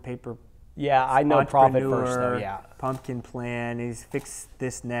Toilet Paper. Yeah, I know Profit First though. Entrepreneur, Yeah. Pumpkin Plan. He's Fix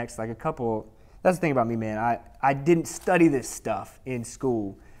This Next. Like a couple. That's the thing about me, man. I didn't study this stuff in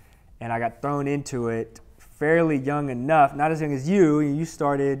school, and I got thrown into it fairly young enough. Not as young as you. You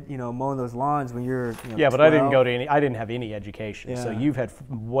started, mowing those lawns when you're. Yeah, but 12. I didn't go to any. I didn't have any education. So Yeah. you've had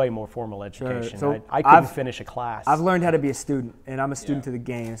way more formal education. So I couldn't finish a class. I've learned how to be a student, and I'm a student to the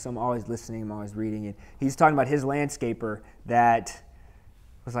game, so I'm always listening, I'm always reading. And he's talking about his landscaper that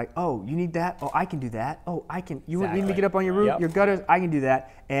was like, oh, you need that? Oh, I can do that. Oh, I can. You need me to get up on your roof, Yep. your gutters? I can do that.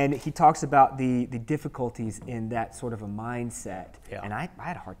 And he talks about the difficulties in that sort of a mindset. Yeah. And I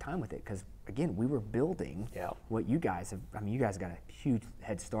had a hard time with it because, again, we were building Yeah. what you guys have. I mean, you guys got a huge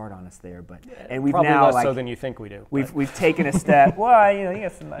head start on us there, but and we've Probably now less so than you think we do. we've taken a step. Well, you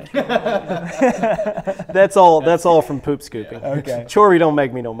got some nice. That's all from poop scooping. Okay. Chorby don't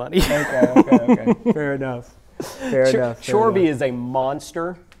make me no money. Okay. Fair enough. Chorby is a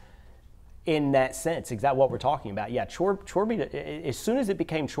monster in that sense. Exactly what we're talking about. Yeah, Chorby. As soon as it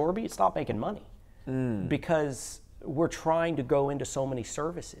became Chorby, it stopped making money because we're trying to go into so many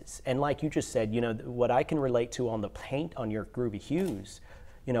services. And like you just said, what I can relate to on the paint on your Groovy Hues.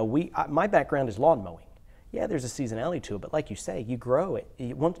 My background is lawn mowing. Yeah, there's a seasonality to it, but like you say, you grow it.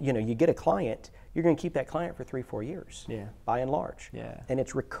 You get a client, you're going to keep that client for 3-4 years. Yeah. By and large. Yeah. And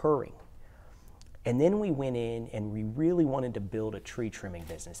it's recurring. And then we went in and we really wanted to build a tree trimming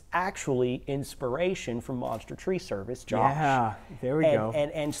business. Actually, inspiration from Monster Tree Service, Josh. Yeah, there we go.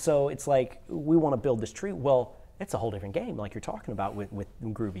 And so it's like, we want to build this tree. Well, it's a whole different game, like you're talking about with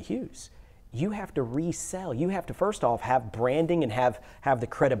Groovy Hues. You have to resell. You have to, first off, have branding and have the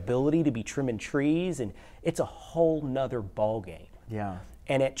credibility to be trimming trees, and it's a whole nother ball game. Yeah.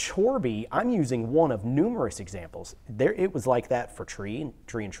 And at Chorby, I'm using one of numerous examples. It was like that for tree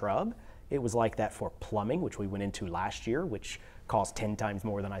and shrub. It was like that for plumbing, which we went into last year, which cost 10 times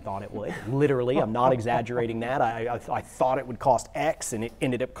more than I thought it would. Literally, I'm not exaggerating that. I thought it would cost X, and it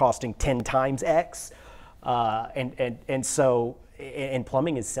ended up costing 10 times X. So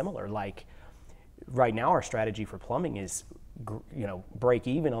plumbing is similar. Like right now, our strategy for plumbing is, break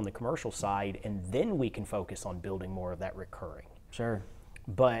even on the commercial side, and then we can focus on building more of that recurring. Sure.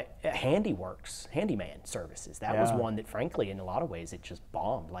 But handyman services, that was one that, frankly, in a lot of ways, it just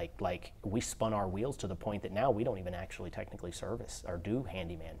bombed. Like we spun our wheels to the point that now we don't even actually technically service or do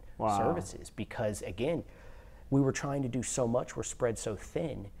handyman services because, again, we were trying to do so much. We're spread so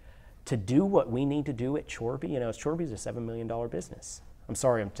thin. To do what we need to do at Chorby, Chorby's a $7 million business. I'm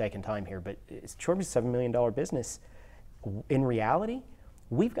sorry I'm taking time here, but Chorby's a $7 million business. In reality,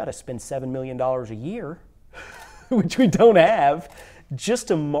 we've got to spend $7 million a year, which we don't have, just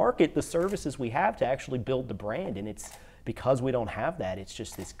to market the services we have to actually build the brand. And it's because we don't have that, it's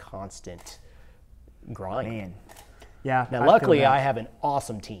just this constant grind. Man. Yeah. Now, luckily, I have an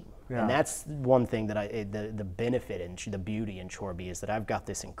awesome team. Yeah. And that's one thing that the benefit and the beauty in Chorby is that I've got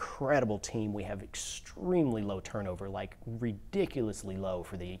this incredible team. We have extremely low turnover, like ridiculously low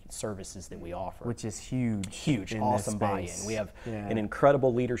for the services that we offer. Which is huge. Huge, awesome buy-in. We have an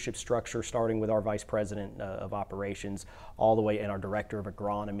incredible leadership structure, starting with our vice president of operations, all the way, and our director of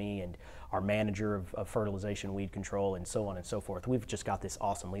agronomy, and our manager of fertilization, weed control, and so on and so forth. We've just got this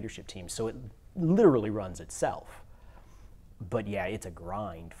awesome leadership team. So it literally runs itself. But yeah, it's a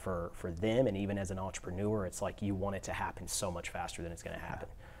grind for them, and even as an entrepreneur, it's like you want it to happen so much faster than it's going to happen.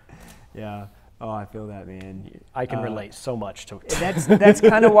 Yeah. Oh, I feel that, man. I can relate so much to it. That's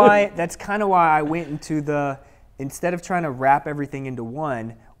kind of why I went into instead of trying to wrap everything into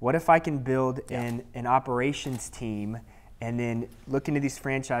one. What if I can build an operations team, and then look into these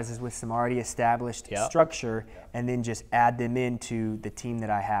franchises with some already established structure, and then just add them into the team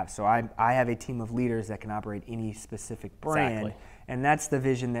that I have. So I have a team of leaders that can operate any specific brand, and that's the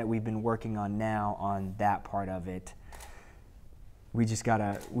vision that we've been working on now on that part of it. We just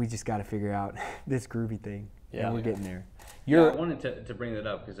gotta figure out this groovy thing, and we're getting there. I wanted to bring that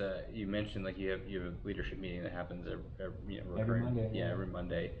up because you mentioned like you have a leadership meeting that happens every Monday. Yeah, every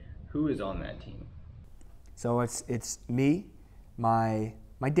Monday. Who is on that team? So it's me, my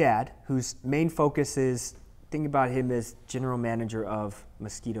dad, whose main focus is, think about him as general manager of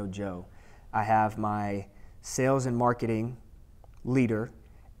Mosquito Joe. I have my sales and marketing leader,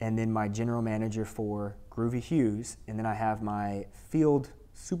 and then my general manager for Groovy Hues, and then I have my field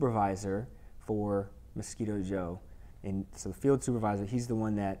supervisor for Mosquito Joe. And so the field supervisor, he's the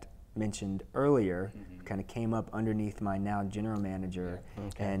one that mentioned earlier, kind of came up underneath my now general manager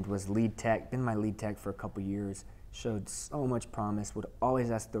and was lead tech, been my lead tech for a couple years, showed so much promise, would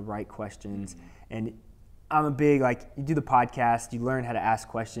always ask the right questions. And I'm a big, like, you do the podcast, you learn how to ask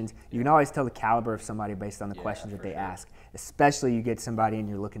questions. You can always tell the caliber of somebody based on the questions that they ask. Especially you get somebody and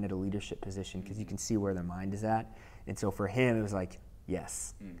you're looking at a leadership position because you can see where their mind is at. And so for him, it was like,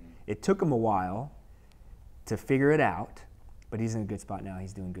 yes. It took him a while to figure it out, but he's in a good spot now.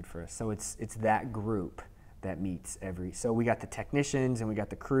 He's doing good for us. So it's that group that meets so we got the technicians and we got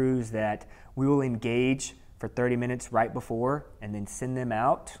the crews that we will engage for 30 minutes right before and then send them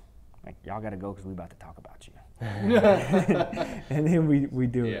out. Like, y'all got to go because we're about to talk about you. And then we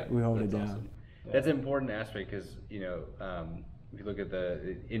do it. We hold it down. Awesome. That's an important aspect because, if you look at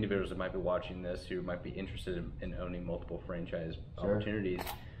the individuals that might be watching this who might be interested in owning multiple franchise opportunities,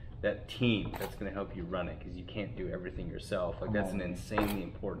 that team that's going to help you run it because you can't do everything yourself. Like, that's an insanely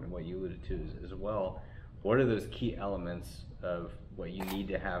important, what you alluded to as well. What are those key elements of what you need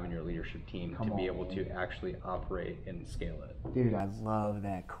to have in your leadership team to be able to actually operate and scale it? Dude, I love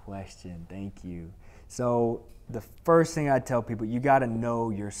that question. Thank you. So the first thing I tell people, you got to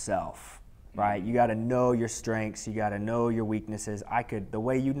know yourself, right? You got to know your strengths. You got to know your weaknesses. The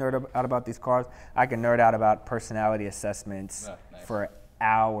way you nerd out about these cars, I can nerd out about personality assessments for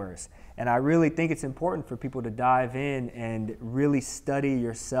hours. And I really think it's important for people to dive in and really study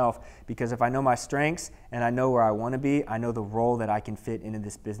yourself, because if I know my strengths and I know where I want to be, I know the role that I can fit into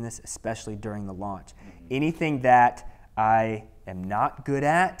this business, especially during the launch. Anything that I am not good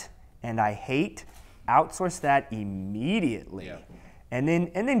at and I hate, outsource that immediately. And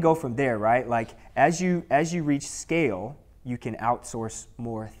then go from there, right? Like, as you reach scale, you can outsource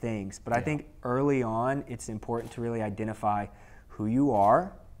more things. But I think early on, it's important to really identify who you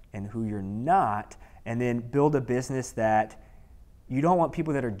are and who you're not, and then build a business that you don't want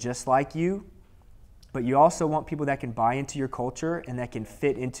people that are just like you, but you also want people that can buy into your culture and that can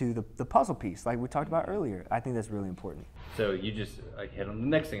fit into the puzzle piece like we talked about earlier. I think that's really important. So you just hit on the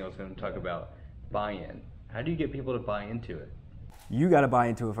next thing I was going to talk about, buy-in. How do you get people to buy into it? You got to buy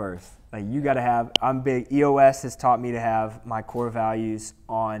into it first. Like, you got to have, I'm big, EOS has taught me to have my core values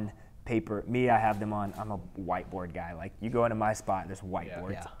on paper. Me, I have them on, I'm a whiteboard guy. Like, you go into my spot, there's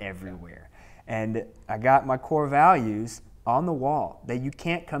whiteboards everywhere. And I got my core values on the wall that you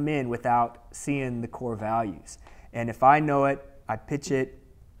can't come in without seeing the core values. And if I know it, I pitch it,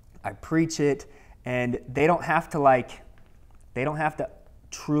 I preach it, and they don't have to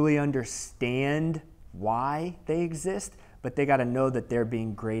truly understand why they exist, but they got to know that they're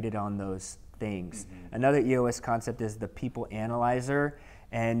being graded on those things. Another EOS concept is the people analyzer.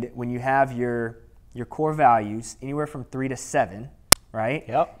 And when you have your core values, anywhere from 3 to 7, right?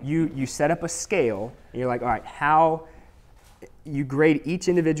 Yep. You set up a scale, and you're like, all right, how you grade each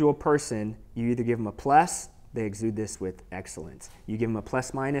individual person. You either give them a plus, they exude this with excellence. You give them a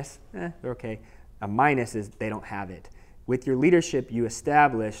plus minus, they're okay. A minus is they don't have it. With your leadership, you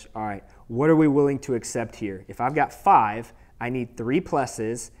establish, all right, what are we willing to accept here? If I've got 5, I need 3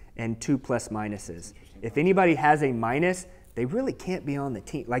 pluses and 2 plus minuses. If anybody has a minus, they really can't be on the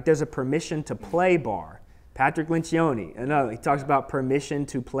team. Like, there's a permission to play bar. Patrick Lencioni, another, he talks about permission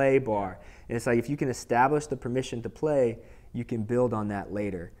to play bar. And it's like, if you can establish the permission to play, you can build on that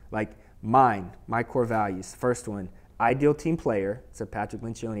later. Like my core values. First one, ideal team player. It's a Patrick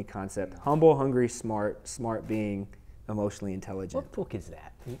Lencioni concept. Humble, hungry, smart being emotionally intelligent. What book is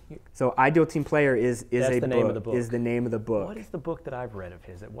that? So ideal team player is the name of the book. Is the name of the book. What is the book that I've read of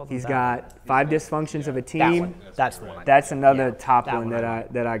his? It wasn't. He's got 5 dysfunctions of a team. That one. That's the one. That's another top one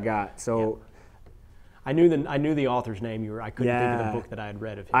that I got. So I knew the author's name. I couldn't think of the book that I had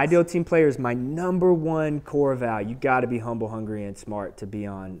read of his. Ideal team player is my number 1 core value. You got to be humble, hungry, and smart to be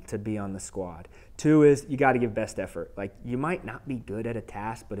on the squad. 2 is you got to give best effort. Like, you might not be good at a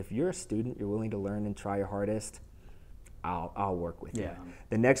task, but if you're a student, you're willing to learn and try your hardest, I'll work with you.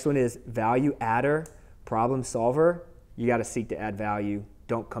 The next one is value adder, problem solver. You got to seek to add value.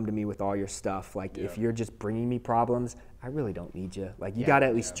 Don't come to me with all your stuff. Like, if you're just bringing me problems, I really don't need you. Like, you got to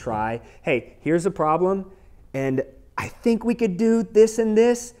at least try. Hey, here's a problem, and I think we could do this and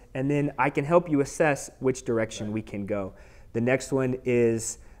this, and then I can help you assess which direction we can go. The next one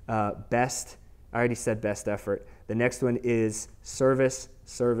is best. I already said best effort. The next one is service,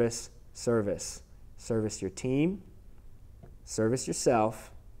 service, service. Service your team, service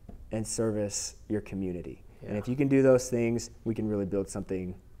yourself, and service your community. And if you can do those things, we can really build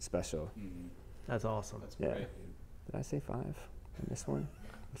something special. That's awesome. That's great. Did I say 5 in this one?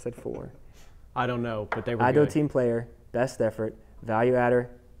 I said 4. I don't know, but they were Ideal good. team player, best effort, value adder,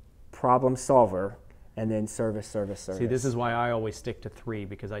 problem solver, and then service. See, this is why I always stick to 3,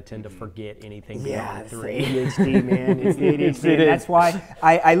 because I tend to forget anything beyond 3. It's the ADHD, man. It's the ADHD. That's why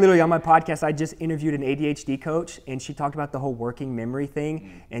I literally, on my podcast, I just interviewed an ADHD coach, and she talked about the whole working memory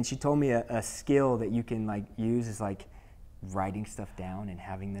thing, and she told me a skill that you can like use is like writing stuff down and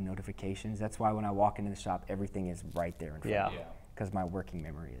having the notifications. That's why when I walk into the shop, everything is right there in front of me. Because my working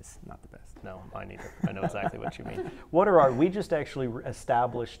memory is not the best. No, mine either. I know exactly what you mean. We just actually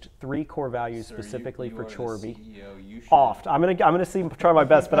established 3 core values specifically for Chorby. OFT. I'm gonna try my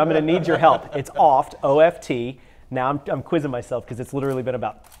best, but I'm gonna need your help. It's OFT, OFT. Now I'm quizzing myself because it's literally been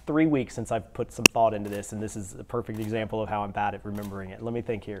about 3 weeks since I've put some thought into this, and this is a perfect example of how I'm bad at remembering it. Let me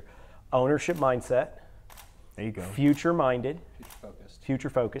think here. Ownership mindset. There you go. Future-minded. Future-focused.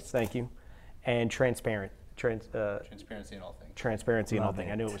 Future-focused, thank you. And transparent. Transparency in all things. Transparency in all things.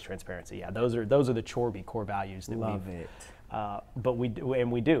 I knew it was transparency. Yeah, those are the Chorby core values that Love it. But we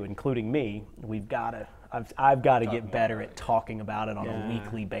do, including me. I've got to get better at talking about it on a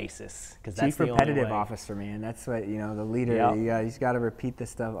weekly basis, because that's Chief the only repetitive way. officer, man. That's what the leader. Yep. He's got to repeat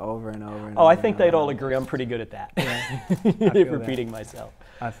this stuff over and over. And Oh, over I think and they'd over. all agree. I'm pretty good at that. feel Repeating myself.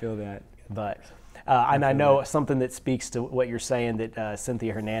 I feel that. But and I know something that speaks to what you're saying, that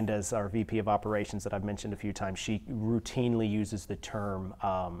Cynthia Hernandez, our VP of Operations that I've mentioned a few times, she routinely uses the term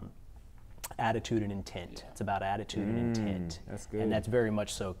attitude and intent. It's about attitude and intent. That's good. And that's very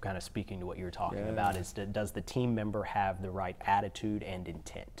much so kind of speaking to what you're talking about, is does the team member have the right attitude and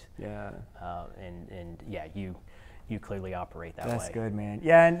intent? Yeah. And yeah, you clearly operate that way. That's good, man.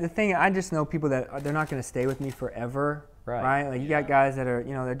 Yeah, and the thing, I just know people that they're not going to stay with me forever. Right? Like you got guys that are,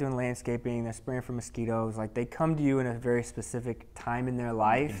 they're doing landscaping, they're spraying for mosquitoes. Like they come to you in a very specific time in their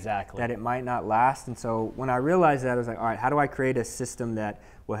life. Exactly. That it might not last. And so when I realized that, I was like, all right, how do I create a system that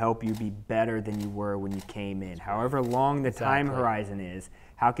will help you be better than you were when you came in? However long the time horizon is,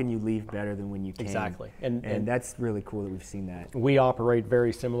 how can you leave better than when you came? Exactly. And that's really cool that we've seen that. We operate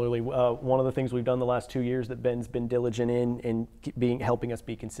very similarly. One of the things we've done the last 2 years that Ben's been diligent in helping us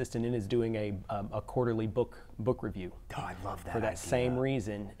be consistent in is doing a quarterly book review. Oh, I love that. For that same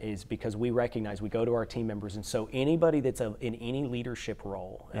reason, is because we recognize, we go to our team members, and so anybody that's in any leadership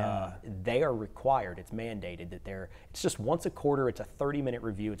role, they are required, it's mandated that it's just once a quarter, it's a 30-minute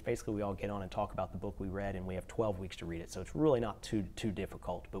review. It's basically we all get on and talk about the book we read, and we have 12 weeks to read it, so it's really not too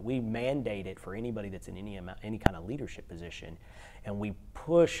difficult. But we mandate it for anybody that's in any kind of leadership position, and we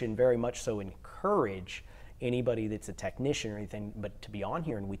push and very much so encourage anybody that's a technician or anything, but to be on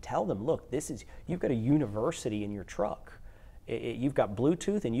here, and we tell them, look, you've got a university in your truck. You've got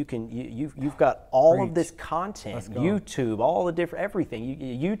Bluetooth, and you've got all of this content, YouTube, all the different everything.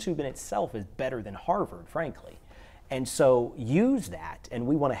 YouTube in itself is better than Harvard, frankly, and so use that. And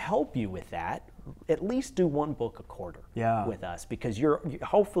we want to help you with that. At least do one book a quarter with us, because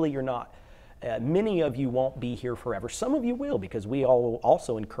hopefully you're not. Many of you won't be here forever. Some of you will, because we all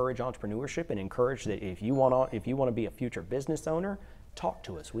also encourage entrepreneurship and encourage that if you want to be a future business owner, talk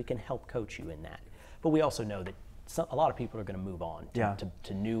to us. We can help coach you in that. But we also know that a lot of people are going to move on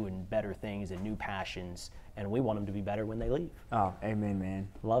to new and better things and new passions, and we want them to be better when they leave. Oh, amen, man.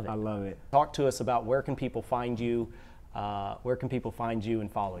 Love it. I love it. Talk to us about where can people find you,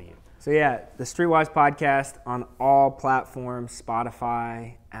 and follow you. So yeah, the Streetwise podcast on all platforms,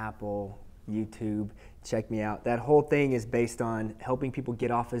 Spotify, Apple, YouTube. Check me out. That whole thing is based on helping people get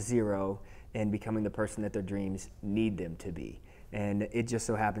off of zero and becoming the person that their dreams need them to be. And it just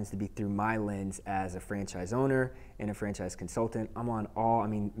so happens to be through my lens as a franchise owner and a franchise consultant. I'm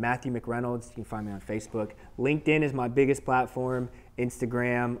on Matthew McReynolds, you can find me on Facebook. LinkedIn is my biggest platform.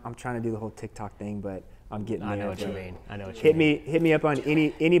 Instagram, I'm trying to do the whole TikTok thing, but I'm getting there. I know what you mean. Hit me up on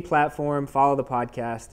any platform. Follow the podcast.